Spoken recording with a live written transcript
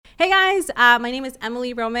Hey guys, my name is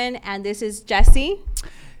Emily Roman, and this is Jesse.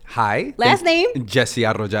 Hi. Last name? Jesse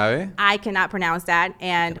Arroyave. I cannot pronounce that,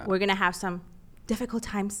 and we're going to have some difficult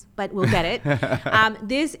times, but we'll get it.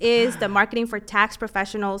 This is the Marketing for Tax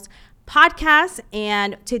Professionals podcast,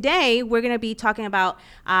 and today we're going to be talking about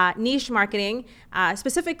niche marketing,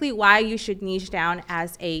 specifically why you should niche down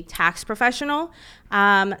as a tax professional.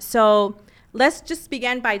 So let's just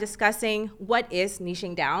begin by discussing what is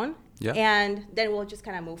niching down. Yeah. And then we'll just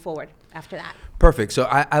kind of move forward after that. Perfect. So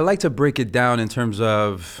I like to break it down in terms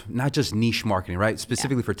of not just niche marketing, right?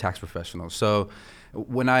 Specifically for tax professionals. So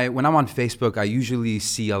when I'm on Facebook, I usually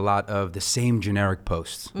see a lot of the same generic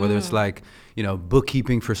posts, whether it's like,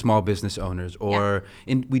 bookkeeping for small business owners, or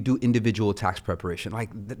we do individual tax preparation. Like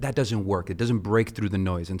that doesn't work. It doesn't break through the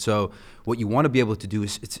noise. And so what you want to be able to do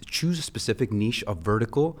is choose a specific niche, a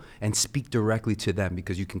vertical, and speak directly to them,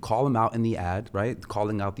 because you can call them out in the ad, right?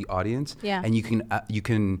 Calling out the audience. Yeah. And you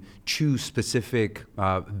can choose specific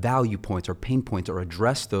value points or pain points, or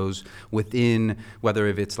address those within, whether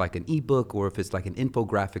if it's like an ebook or if it's like an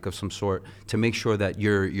infographic of some sort, to make sure that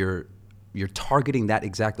you're targeting that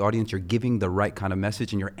exact audience, you're giving the right kind of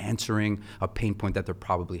message, and you're answering a pain point that they're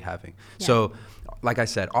probably having. Yeah. So like I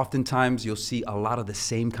said, oftentimes you'll see a lot of the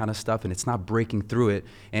same kind of stuff and it's not breaking through it,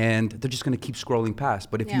 and they're just gonna keep scrolling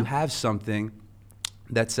past. But if you have something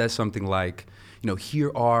that says something like,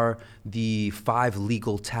 here are the 5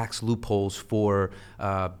 legal tax loopholes for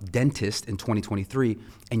dentists in 2023,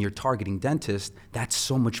 and you're targeting dentists, that's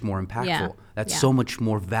so much more impactful. Yeah. That's so much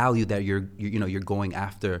more value that you're going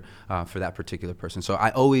after for that particular person. So I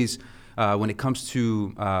always, when it comes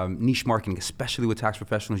to niche marketing, especially with tax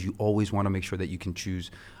professionals, you always want to make sure that you can choose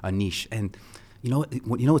a niche. And you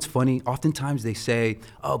know what's funny? Oftentimes they say,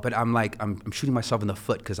 "Oh, but I'm shooting myself in the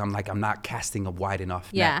foot because I'm not casting a wide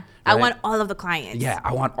enough net." Right? I want all of the clients. Yeah,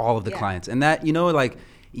 I want all of the clients, and that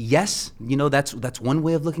yes, that's one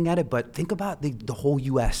way of looking at it. But think about the whole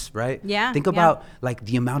U.S., right? Yeah. Think about like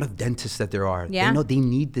the amount of dentists that there are. Yeah. They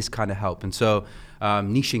need this kind of help, and so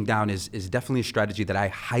niching down is definitely a strategy that I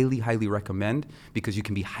highly recommend, because you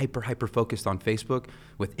can be hyper focused on Facebook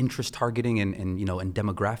with interest targeting and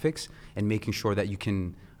demographics, and making sure that you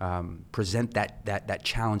can present that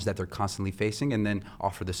challenge that they're constantly facing, and then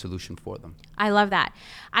offer the solution for them. I love that.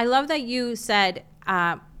 I love that you said,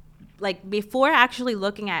 before actually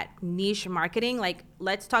looking at niche marketing,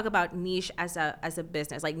 let's talk about niche as a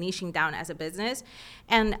business, like niching down as a business.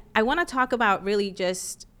 And I want to talk about really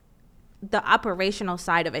just the operational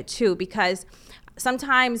side of it too, because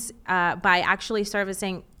sometimes by actually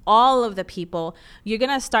servicing all of the people, you're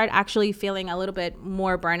going to start actually feeling a little bit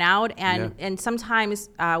more burnout. And sometimes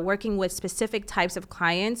working with specific types of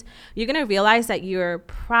clients, you're going to realize that you're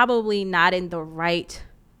probably not in the right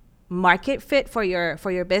market fit for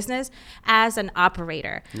your business as an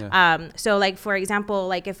operator. So like, for example,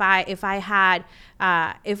 like if I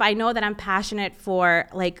know that I'm passionate for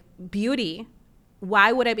like beauty,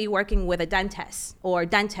 why would I be working with a dentist,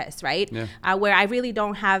 right? Where I really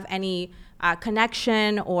don't have any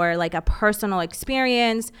connection or like a personal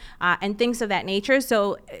experience and things of that nature.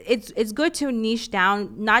 So it's good to niche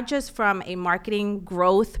down, not just from a marketing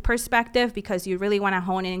growth perspective, because you really want to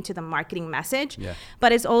hone into the marketing message,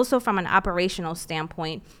 but it's also from an operational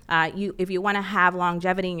standpoint. If you want to have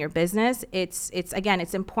longevity in your business, it's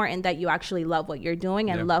important that you actually love what you're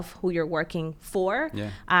doing and love who you're working for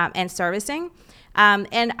and servicing.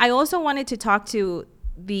 And I also wanted to talk to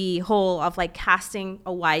the whole of like casting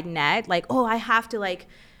a wide net, like, I have to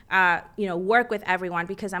work with everyone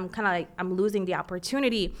because I'm kind of like, I'm losing the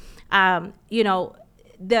opportunity. The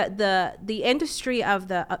industry of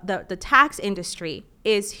the tax industry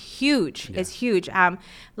is huge. It's huge.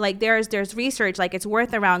 Like there's research, like it's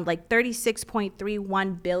worth around like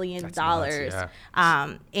 $36.31 billion. That's nuts,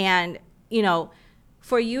 And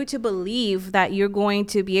for you to believe that you're going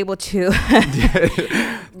to be able to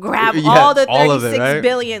grab all the 36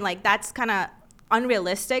 billion, like that's kind of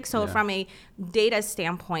unrealistic. So from a data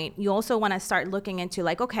standpoint, you also want to start looking into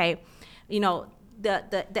like, okay,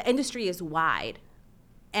 the industry is wide.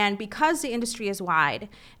 And because the industry is wide,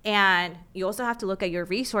 and you also have to look at your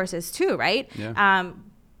resources too, right?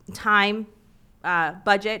 Time,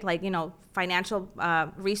 budget, financial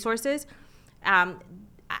resources.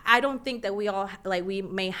 I don't think that we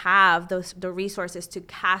may have the resources to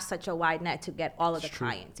cast such a wide net to get all of the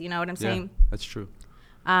clients. You know what I'm saying? That's true.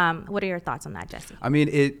 What are your thoughts on that, Jesse? I mean,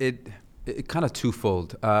 it kind of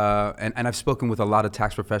twofold. And I've spoken with a lot of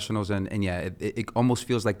tax professionals, and it almost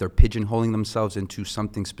feels like they're pigeonholing themselves into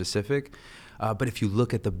something specific. But if you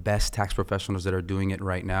look at the best tax professionals that are doing it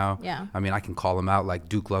right now, I mean, I can call them out, like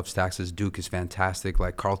Duke Loves Taxes. Duke is fantastic.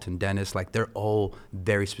 Like Carlton Dennis, like they're all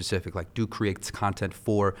very specific. Like Duke creates content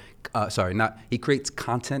for, he creates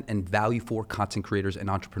content and value for content creators and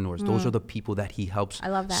entrepreneurs. Those are the people that he helps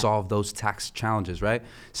solve those tax challenges, right?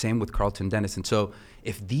 Same with Carlton Dennis. And so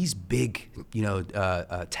if these big,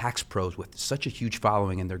 tax pros with such a huge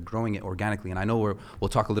following and they're growing it organically, and I know we'll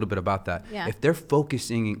talk a little bit about that. If they're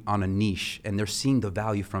focusing on a niche and they're seeing the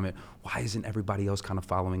value from it, why isn't everybody else kind of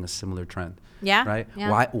following a similar trend? Right?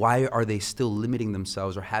 Why are they still limiting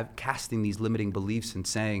themselves or casting these limiting beliefs and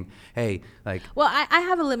saying, hey, like... Well, I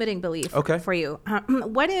have a limiting belief for you.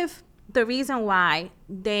 What if the reason why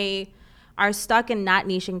they are stuck in not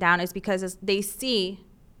niching down is because they see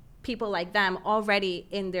people like them already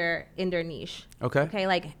in their niche. Okay.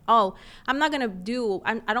 Like, oh, I'm not gonna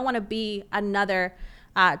I don't want to be another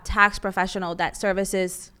tax professional that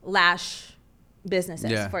services lash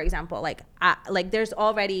businesses, for example. Like there's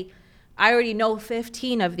I already know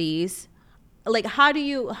 15 of these. Like, how do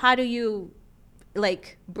you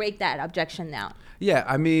like break that objection down? Yeah,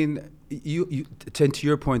 I mean, you to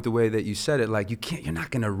your point, the way that you said it, like you're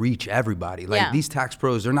not gonna reach everybody. Like these tax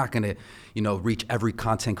pros, they're not gonna, reach every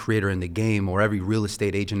content creator in the game or every real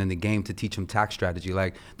estate agent in the game to teach them tax strategy.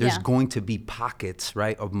 Like there's going to be pockets,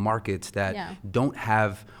 right, of markets that don't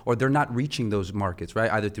have, or they're not reaching those markets,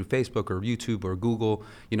 right, either through Facebook or YouTube or Google.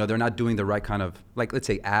 They're not doing the right kind of, like, let's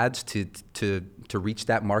say, ads to reach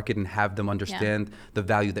that market and have them understand the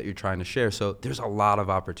value that you're trying to share. So there's a lot of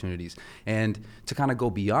opportunities. And to kind of go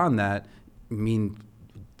beyond that, I mean,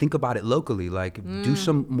 think about it locally. Like, do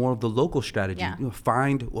some more of the local strategy.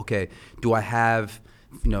 Find, okay, do I have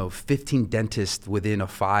 15 dentists within a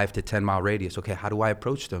 5 to 10 mile radius? Okay, how do I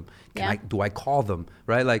approach them? Do I call them,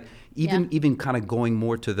 right? Like even kind of going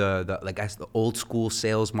more to the old school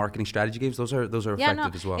sales marketing strategy games. Those are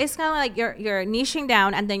effective as well. It's kind of like you're niching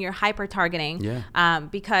down and then you're hyper targeting.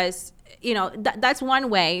 Because that's one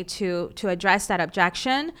way to address that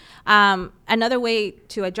objection. Another way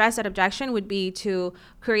to address that objection would be to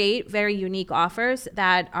create very unique offers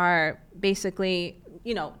that are basically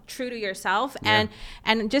true to yourself. And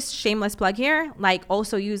just shameless plug here, like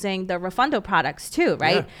also using the Refundo products too,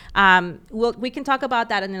 right? We can talk about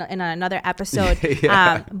that in another episode.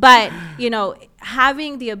 But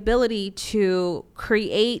having the ability to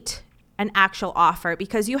create an actual offer,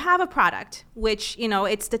 because you have a product, which,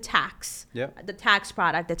 it's the tax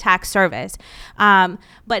product, the tax service.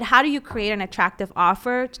 But how do you create an attractive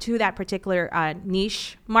offer to that particular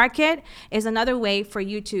niche market is another way for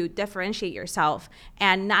you to differentiate yourself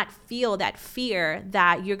and not feel that fear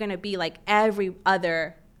that you're going to be like every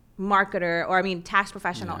other marketer or tax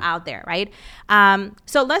professional out there, right?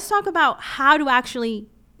 So let's talk about how to actually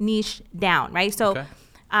niche down, right? So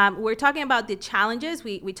we're talking about the challenges.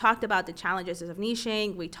 We talked about the challenges of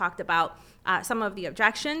niching. We talked about some of the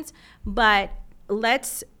objections, but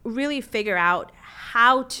let's really figure out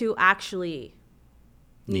how to actually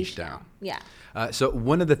niche down. So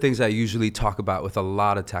one of the things I usually talk about with a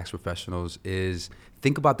lot of tax professionals is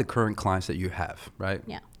think about the current clients that you have, right?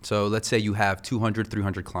 So let's say you have 200,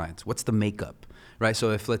 300 clients. What's the makeup? Right,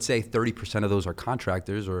 so if let's say 30% of those are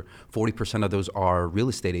contractors or 40% of those are real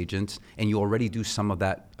estate agents, and you already do some of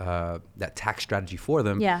that tax strategy for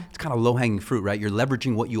them, it's kind of low-hanging fruit, right? You're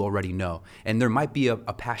leveraging what you already know, and there might be a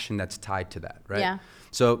passion that's tied to that, right?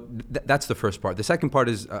 So that's the first part. The second part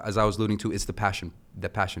is, as I was alluding to, is the passion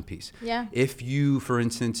piece. If you, for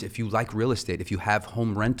instance, if you like real estate, if you have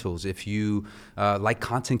home rentals, if you like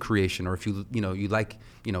content creation, or if you like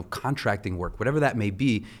contracting work, whatever that may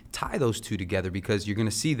be, tie those two together, because you're going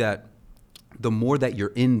to see that the more that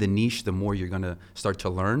you're in the niche, the more you're going to start to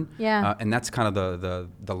learn. And that's kind of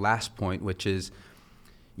the last point, which is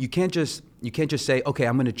you can't just say, okay,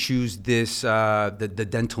 I'm going to choose this the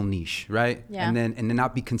dental niche, right? And then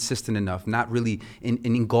not be consistent enough, not really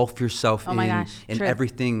engulf yourself in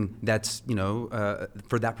everything that's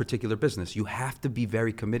for that particular business. You have to be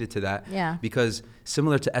very committed to that, because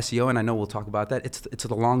similar to SEO, and I know we'll talk about that, it's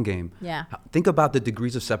the long game. Think about the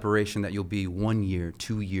degrees of separation that you'll be 1 year,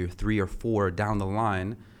 2 year, 3 or 4 down the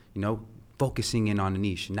line, focusing in on a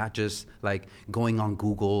niche, not just like going on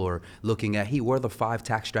Google or looking at, hey, what are the 5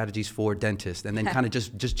 tax strategies for dentists, and then kind of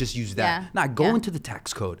just use that. Not go into the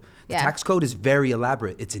tax code. The tax code is very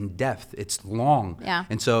elaborate. It's in depth. It's long.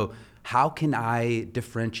 And so how can I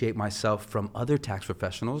differentiate myself from other tax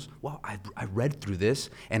professionals? Well, I read through this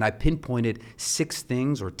and I pinpointed 6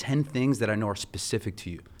 things or 10 things that I know are specific to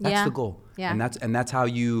you. That's the goal. And that's how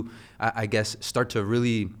you, I guess, start to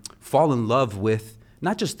really fall in love with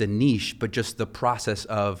not just the niche, but just the process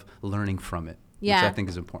of learning from it. which I think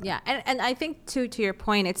is important. Yeah, and I think to your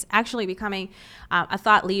point, it's actually becoming a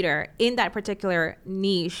thought leader in that particular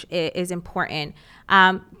niche is important.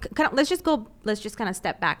 Let's just kind of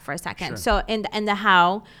step back for a second. Sure. So in the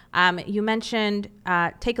how, you mentioned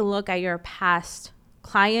take a look at your past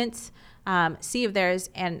clients. See if there's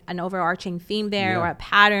an overarching theme there or a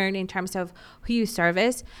pattern in terms of who you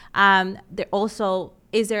service. There also,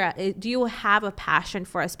 do you have a passion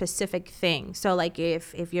for a specific thing? So like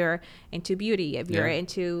if you're into beauty, if you're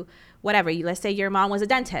into whatever, let's say your mom was a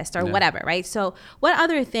dentist or whatever, right? So what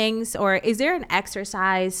other things, or is there an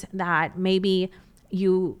exercise that maybe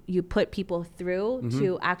you put people through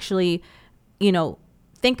to actually,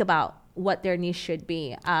 think about what their niche should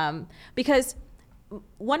be? Because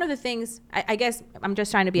one of the things, I guess I'm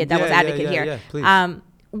just trying to be a devil's advocate here. Yeah, please.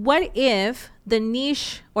 What if the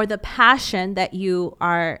niche or the passion that you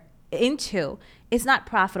are into is not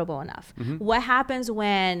profitable enough? What happens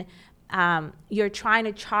when you're trying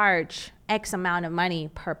to charge X amount of money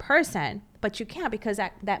per person, but you can't because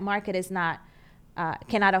that market is not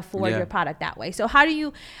cannot afford your product that way? So how do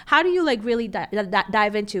you like really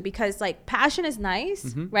dive into, because like passion is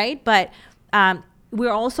nice, right? But we're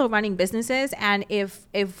also running businesses, and if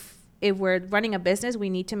we're running a business, we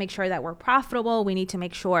need to make sure that we're profitable. We need to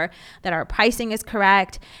make sure that our pricing is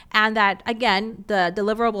correct, and that again the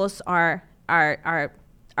deliverables are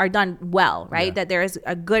done well, right? Yeah. That there is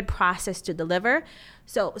a good process to deliver.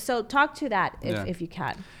 So talk to that if you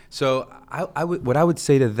can. So what I would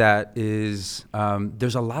say to that is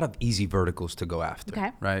there's a lot of easy verticals to go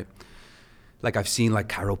after, right? Like I've seen like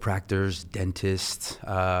chiropractors, dentists,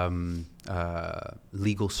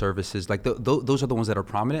 legal services, like those are the ones that are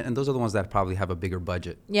prominent, and those are the ones that probably have a bigger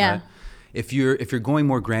budget. Yeah. Right? If you're going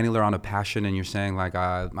more granular on a passion and you're saying like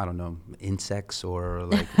I don't know, insects, or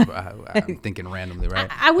like I'm thinking randomly, right?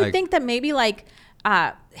 I would think that maybe like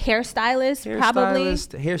hairstylist.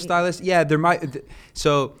 Yeah, there might.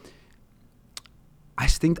 So I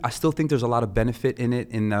still think there's a lot of benefit in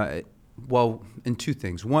it. In two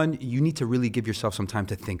things. One, you need to really give yourself some time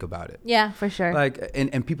to think about it. Yeah, for sure. Like,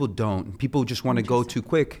 and people don't. People just want to go too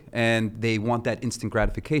quick, and they want that instant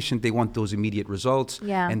gratification. They want those immediate results.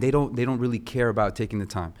 Yeah. And they don't really care about taking the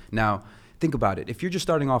time. Now, think about it. If you're just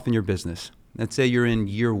starting off in your business, let's say you're in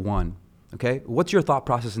year 1, okay? What's your thought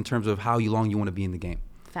process in terms of how long you want to be in the game?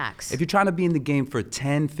 Facts. If you're trying to be in the game for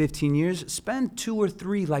 10, 15 years, spend 2 or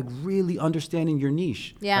 3 like really understanding your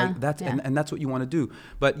niche. Yeah. Like and that's what you want to do.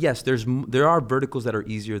 But yes, there are verticals that are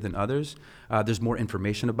easier than others. There's more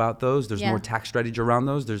information about those. There's more tax strategy around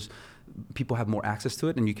those. People have more access to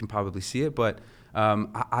it, and you can probably see it. But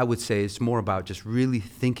I would say it's more about just really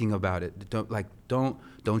thinking about it. Don't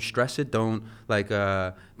stress it. Don't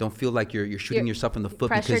feel like you're shooting yourself in the foot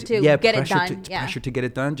pressure because to get it done. Pressure to get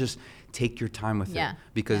it done. Just take your time with it,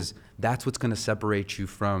 because that's what's going to separate you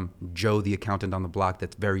from Joe, the accountant on the block,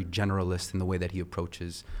 that's very generalist in the way that he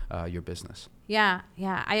approaches your business. Yeah,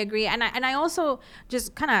 I agree, and I also,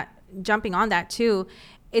 just kind of jumping on that too,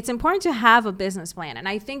 it's important to have a business plan, and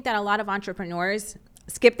I think that a lot of entrepreneurs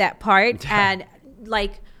skip that part, and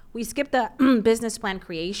like we skip the business plan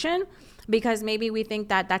creation, because maybe we think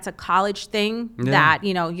that that's a college thing that,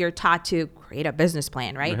 you're taught to create a business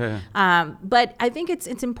plan, right? But I think it's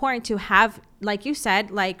important to have, like you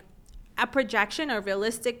said, like a projection, a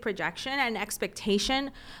realistic projection and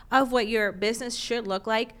expectation of what your business should look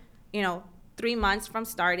like, 3 months from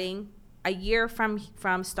starting, a year from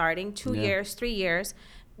starting, 2 years, 3 years.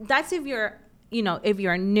 That's if you're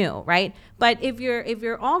new, right? But if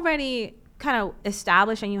you're already kind of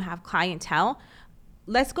established and you have clientele,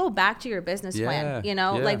 let's go back to your business plan,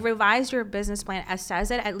 like revise your business plan, assess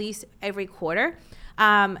it at least every quarter.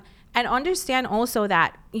 And understand also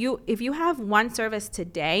that if you have one service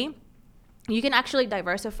today, you can actually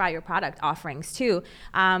diversify your product offerings too.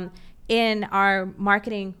 In our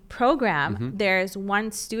marketing program, there's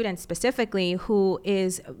one student specifically who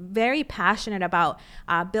is very passionate about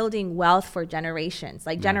building wealth for generations,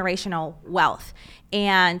 like generational wealth.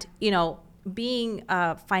 And, being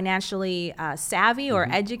financially savvy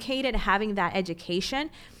or educated, having that education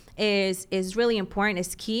is really important,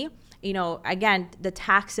 is key. Again, the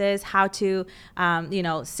taxes, how to,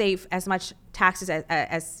 save as much taxes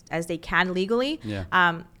as they can legally,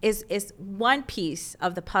 is one piece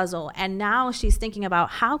of the puzzle. And now she's thinking about,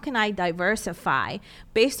 how can I diversify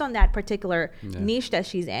based on that particular niche that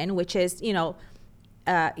she's in, which is,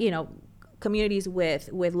 communities with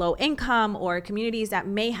low income, or communities that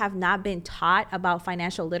may have not been taught about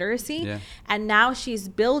financial literacy. And now she's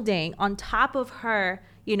building on top of her,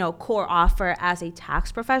 core offer as a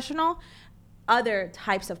tax professional, other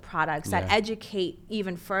types of products that educate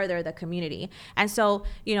even further the community. And so,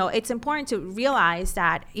 it's important to realize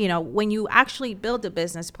that, when you actually build a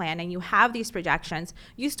business plan and you have these projections,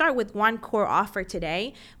 you start with one core offer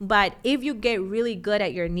today. But if you get really good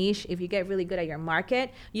at your niche, if you get really good at your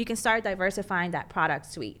market, you can start diversifying that product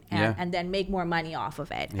suite and then make more money off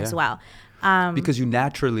of it as well. Because you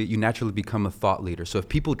naturally become a thought leader. So if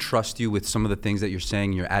people trust you with some of the things that you're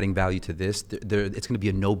saying, you're adding value to this, it's going to be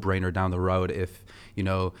a no-brainer down the road if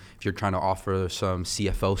you're trying to offer some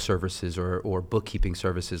CFO services or bookkeeping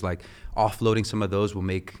services, like offloading some of those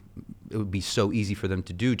it would be so easy for them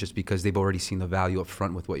to do just because they've already seen the value up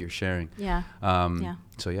front with what you're sharing.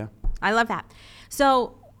 So I love that.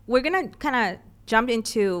 So we're going to kind of jump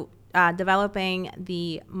into developing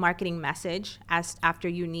the marketing message after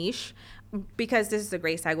you niche, because this is a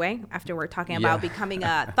great segue after we're talking about becoming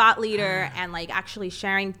a thought leader and like actually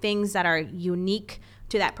sharing things that are unique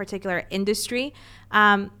to that particular industry.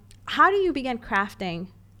 How do you begin crafting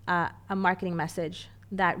a marketing message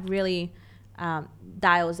that really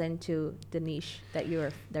dials into the niche that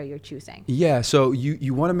you're choosing? Yeah, so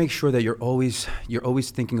you want to make sure that you're always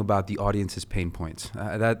thinking about the audience's pain points,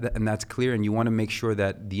 and that's clear. And you want to make sure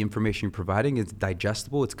that the information you're providing is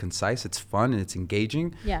digestible, it's concise, it's fun, and it's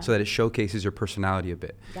engaging, so that it showcases your personality a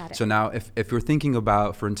bit. Got it. So now, if you're thinking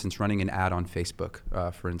about, for instance, running an ad on Facebook,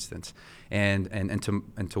 for instance, and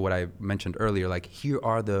to what I mentioned earlier, like here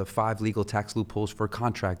are the 5 legal tax loopholes for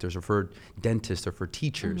contractors or for dentists or for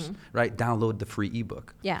teachers, right? Download the free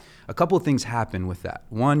ebook. Yeah. A couple of things happen with that.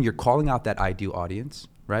 One, you're calling out that ideal audience,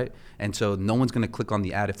 right? And so no one's going to click on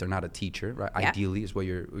the ad if they're not a teacher, right? Yeah. Ideally is what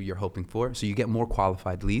you're hoping for. So you get more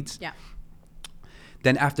qualified leads. Yeah.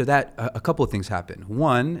 Then after that, a couple of things happen.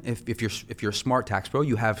 One, if you're a smart tax pro,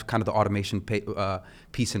 you have kind of the automation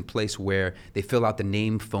piece in place where they fill out the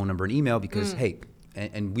name, phone number, and email because, hey,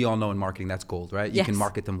 and we all know in marketing that's gold, right? You can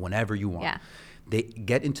market them whenever you want. Yeah. They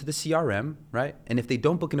get into the CRM, right? And if they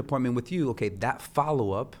don't book an appointment with you, okay, that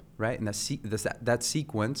follow-up, right? And that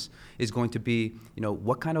sequence is going to be,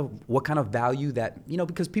 what kind of value that,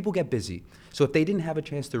 because people get busy. So if they didn't have a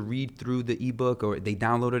chance to read through the ebook, or they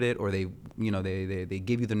downloaded it, or they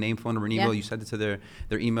gave you the name, phone number, and email, you sent it to their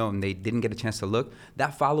email, and they didn't get a chance to look,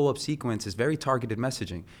 that follow-up sequence is very targeted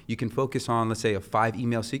messaging. You can focus on, let's say, a 5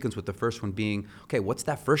 email sequence, with the first one being, okay, what's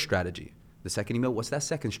that first strategy? The second email, what's that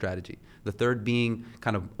second strategy? The third being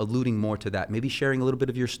kind of alluding more to that, maybe sharing a little bit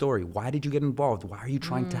of your story. Why did you get involved? Why are you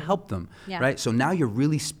trying to help them, right? So now you're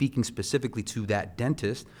really speaking specifically to that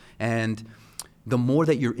dentist, and the more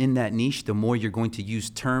that you're in that niche, the more you're going to use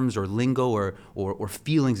terms or lingo or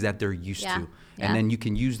feelings that they're used to. And then you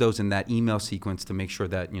can use those in that email sequence to make sure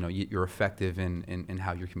that you're effective in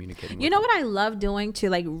how you're communicating. You know what I love doing to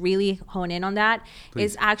like really hone in on that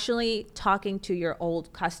is actually talking to your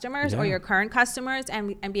old customers or your current customers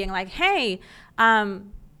and being like, hey,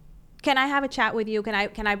 can I have a chat with you?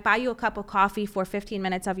 Can I buy you a cup of coffee for 15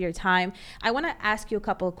 minutes of your time? I want to ask you a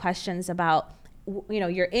couple of questions about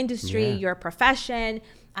your industry, your profession,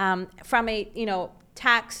 from a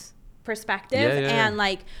tax perspective, and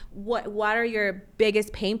like what are your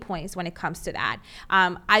biggest pain points when it comes to that.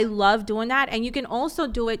 I love doing that. And you can also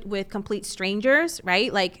do it with complete strangers,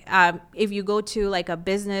 right? Like if you go to like a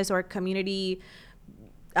business or community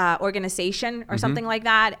organization or something like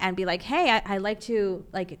that, and be like, hey, I like to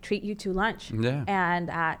like treat you to lunch. And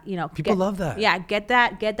people love that. Get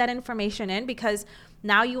that information in, because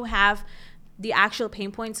now you have the actual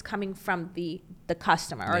pain points coming from the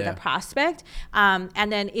customer or the prospect.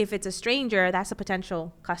 And then if it's a stranger, that's a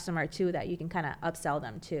potential customer too that you can kind of upsell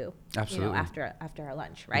them to. Absolutely. After our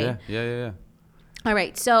lunch, right? Yeah. All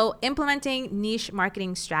right. So implementing niche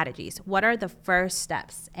marketing strategies. What are the first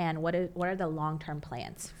steps, and what are the long-term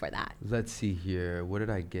plans for that? Let's see here. What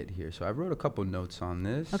did I get here? So I wrote a couple notes on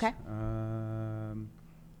this. Okay.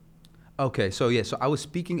 Okay, so I was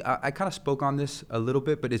speaking, I kind of spoke on this a little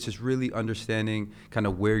bit, but it's just really understanding kind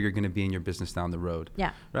of where you're going to be in your business down the road.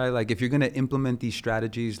 Yeah. Right? Like if you're going to implement these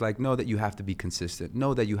strategies, like know that you have to be consistent.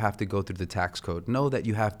 Know that you have to go through the tax code. Know that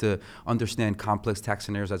you have to understand complex tax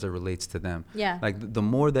scenarios as it relates to them. Yeah. Like the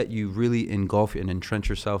more that you really engulf and entrench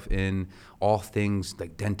yourself in all things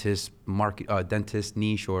like dentist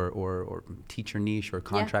niche or teacher niche or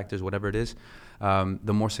contractors, whatever it is,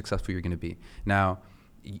 the more successful you're going to be. Now,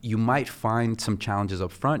 you might find some challenges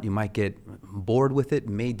up front. You might get bored with it,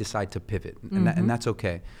 may decide to pivot, and that's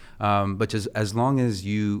okay. But just as long as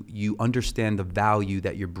you understand the value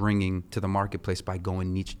that you're bringing to the marketplace by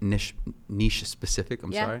going niche specific,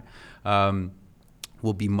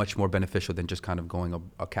 will be much more beneficial than just kind of going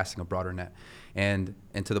casting a broader net. And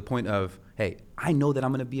to the point of, hey, I know that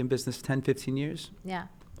I'm going to be in business 10, 15 years. Yeah.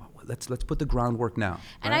 let's put the groundwork now.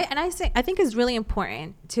 Right? And I think it's really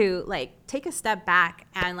important to like take a step back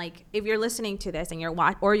and like if you're listening to this and you're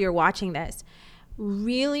watching this,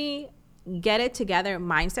 really get it together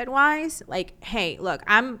mindset wise. Like, hey, look,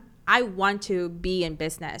 I want to be in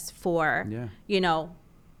business for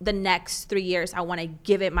the next 3 years. I want to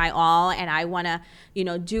give it my all, and I want to,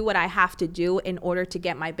 do what I have to do in order to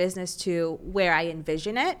get my business to where I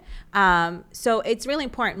envision it. So it's really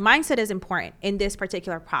important. Mindset is important in this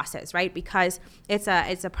particular process, right? Because it's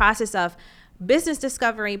a process of business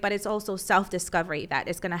discovery, but it's also self-discovery that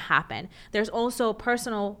is going to happen. There's also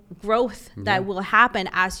personal growth that will happen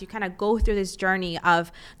as you kind of go through this journey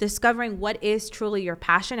of discovering what is truly your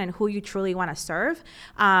passion and who you truly want to serve.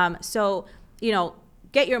 So,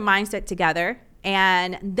 get your mindset together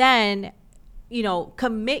and then,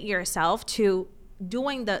 commit yourself to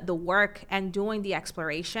doing the work and doing the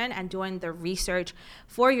exploration and doing the research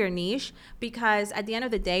for your niche, because at the end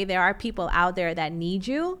of the day, there are people out there that need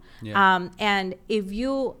you. And if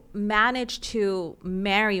you manage to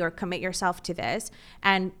marry or commit yourself to this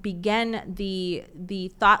and begin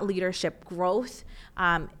the thought leadership growth,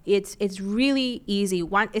 it's really easy.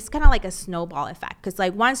 It's kind of like a snowball effect, because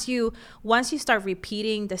like once you start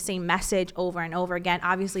repeating the same message over and over again,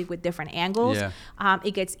 obviously with different angles,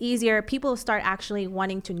 it gets easier. People start actually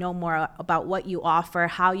wanting to know more about what you offer,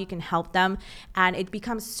 how you can help them, and it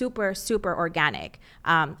becomes super, super organic,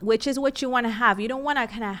 which is what you want to have. You don't want to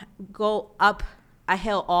kind of go up a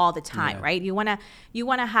hill all the time, right? You want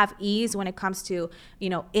to have ease when it comes to,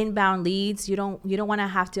 inbound leads. You don't want to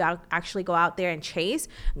have to actually go out there and chase.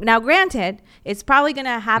 Now, granted, it's probably going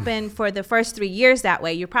to happen for the first 3 years that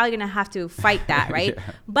way. You're probably going to have to fight that, right?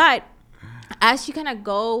 But as you kind of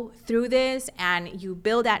go through this and you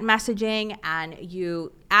build that messaging and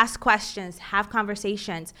you ask questions, have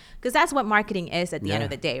conversations, because that's what marketing is at the end of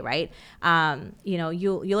the day, right?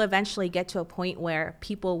 You'll eventually get to a point where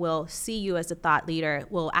people will see you as a thought leader,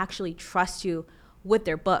 will actually trust you with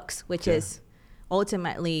their books, which is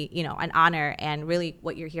ultimately, an honor and really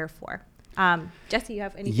what you're here for. Jesse, you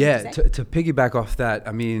have anything to say? To piggyback off that,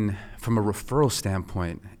 I mean, from a referral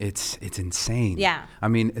standpoint, it's insane. Yeah. I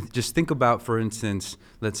mean, just think about, for instance,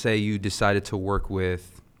 let's say you decided to work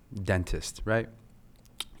with dentists, right?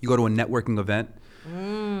 You go to a networking event,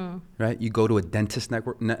 right? You go to a dentist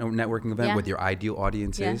networking event with your ideal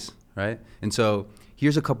audiences, right? And so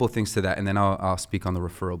here's a couple of things to that, and then I'll speak on the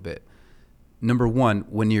referral bit. Number one,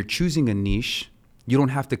 when you're choosing a niche, you don't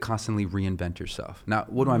have to constantly reinvent yourself. Now,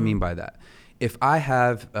 what do I mean by that? If I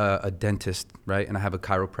have a dentist, right, and I have a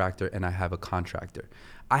chiropractor and I have a contractor,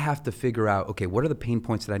 I have to figure out, okay, what are the pain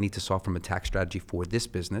points that I need to solve from a tax strategy for this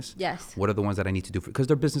business? Yes. What are the ones that I need to do? Because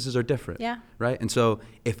their businesses are different, right? And so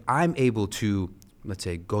if I'm able to, let's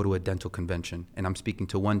say, go to a dental convention and I'm speaking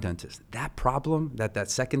to one dentist, that problem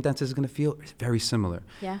that second dentist is going to feel is very similar.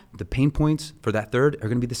 Yeah. The pain points for that third are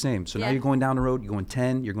going to be the same. So now you're going down the road, you're going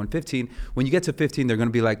 10, you're going 15. When you get to 15, they're going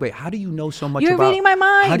to be like, wait, how do you know so much about... You're reading my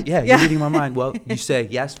mind. You're reading my mind. Well, you say,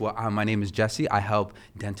 yes, well, my name is Jesse. I help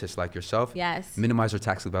dentists like yourself minimize their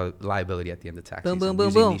tax liability at the end of tax season. Boom,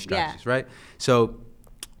 boom, boom. These strategies, right? So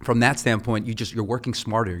from that standpoint, you're working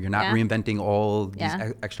smarter. You're not reinventing all these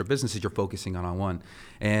extra businesses. You're focusing on one.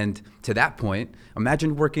 And to that point,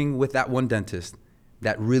 imagine working with that one dentist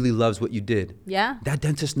that really loves what you did. Yeah. That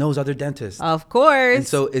dentist knows other dentists. Of course. And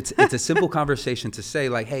so it's a simple conversation to say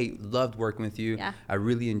like, hey, loved working with you. Yeah. I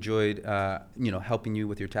really enjoyed, helping you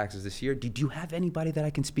with your taxes this year. Did you have anybody that I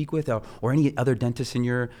can speak with or any other dentists in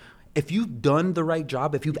your... If you've done the right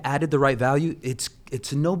job, if you've added the right value, it's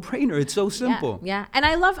a no-brainer. It's so simple. Yeah. And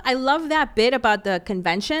I love that bit about the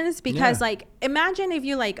conventions, because like, imagine if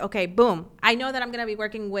you like, okay, boom, I know that I'm going to be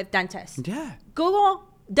working with dentists. Yeah. Google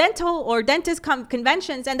dental or dentist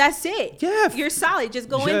conventions, and that's it. Yeah. You're solid. Just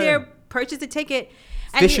go in there, purchase a ticket.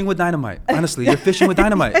 Fishing with dynamite. Honestly, you're fishing with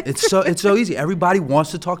dynamite. It's so easy. Everybody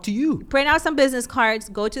wants to talk to you. Print out some business cards,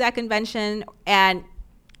 go to that convention, and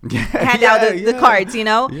hand out the cards,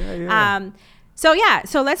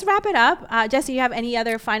 So let's wrap it up. Jesse, you have any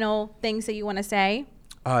other final things that you want to say?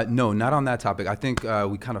 No, not on that topic. I think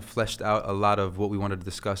we kind of fleshed out a lot of what we wanted to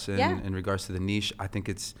discuss in regards to the niche. I think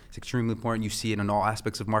it's extremely important. You see it in all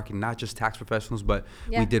aspects of marketing, not just tax professionals, but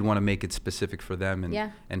we did want to make it specific for them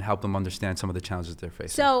and help them understand some of the challenges they're facing.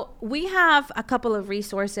 So we have a couple of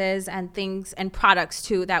resources and things and products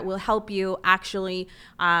too that will help you actually,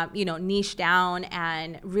 niche down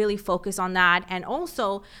and really focus on that, and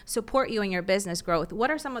also support you in your business growth.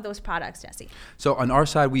 What are some of those products, Jesse? So on our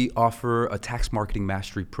side, we offer a tax marketing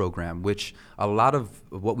mastery program, which a lot of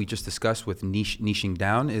what we just discussed with niching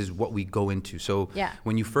down is what we go into. So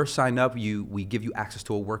when you first sign up, we give you access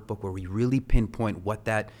to a workbook where we really pinpoint what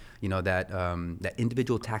that that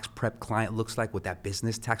individual tax prep client looks like, what that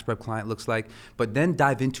business tax prep client looks like, but then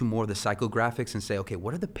dive into more of the psychographics and say, okay,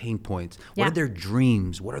 what are the pain points? What are their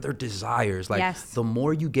dreams? What are their desires? Like the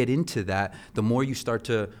more you get into that, the more you start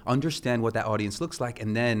to understand what that audience looks like.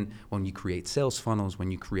 And then when you create sales funnels,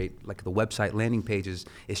 when you create like the website landing pages,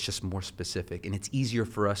 it's just more specific, and it's easier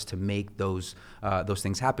for us to make those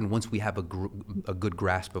things happen once we have a good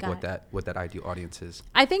grasp of what that ideal audience is.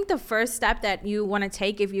 I think the first step that you want to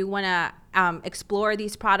take if you want to explore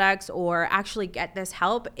these products or actually get this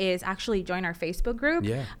help is actually join our Facebook group.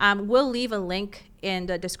 We'll leave a link in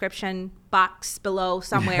the description box below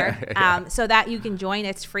somewhere so that you can join.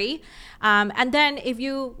 It's free. And then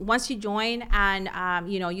once you join and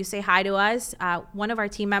you say hi to us, one of our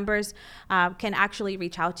team members can actually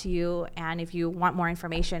reach out to you, and if you want more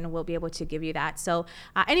information, we'll be able to give you that. So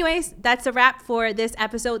anyways, that's a wrap for this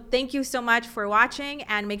episode. Thank you so much for watching,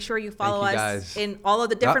 and make sure you follow us in all of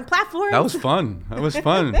the different platforms. That was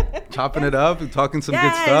fun. Chopping it up and talking some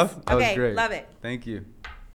good stuff. That was great. Love it. Thank you.